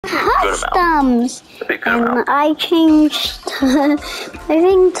Custums, and I changed, I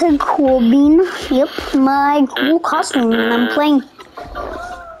think, to cool bean. Yep, my cool costume, and I'm playing.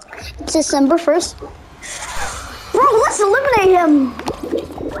 It's December 1st. Bro, let's eliminate him.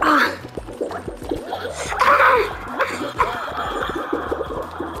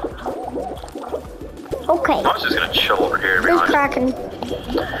 Okay. I was just gonna chill over here, to be There's honest. Kraken.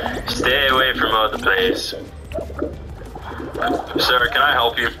 Stay away from the place. Sir, can I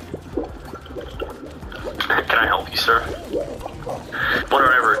help you? Can I help you, sir? What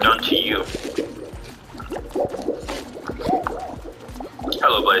have I ever done to you?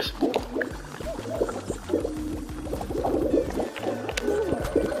 Hello, Blaze.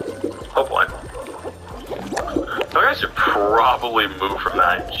 Oh boy. You guys should probably move from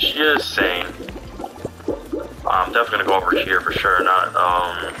that. Just saying. I'm definitely gonna go over here for sure. Not,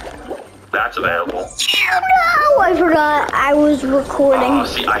 that's available. No, I forgot I was recording. Oh,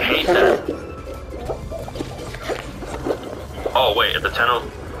 see, I hate that. Oh, wait, at the 10.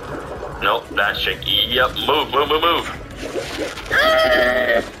 Nope, that's shaky. Yep, move.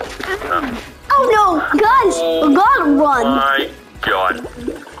 Oh no, guys, we gotta run. My God.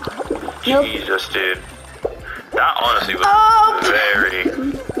 Nope. Jesus, dude. That honestly was that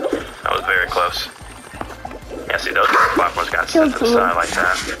was very close. Yeah, see, those platforms got set to the side like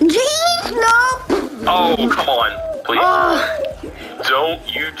that. Jeez, no. Oh, come on, please. Don't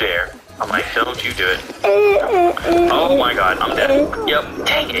you dare. I'm like, don't you do it. Oh my God, I'm dead. Yep,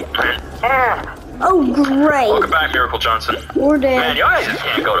 take it, man. Oh, great. Welcome back, Miracle Johnson. We're dead. Man, you guys just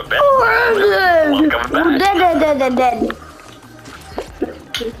can't go to bed. We're dead. Welcome back. We're dead.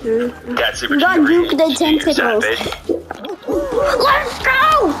 That's super Got cheap. Duke the tentacles.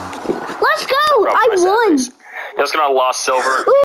 Let's go! I won! That's gonna lost silver.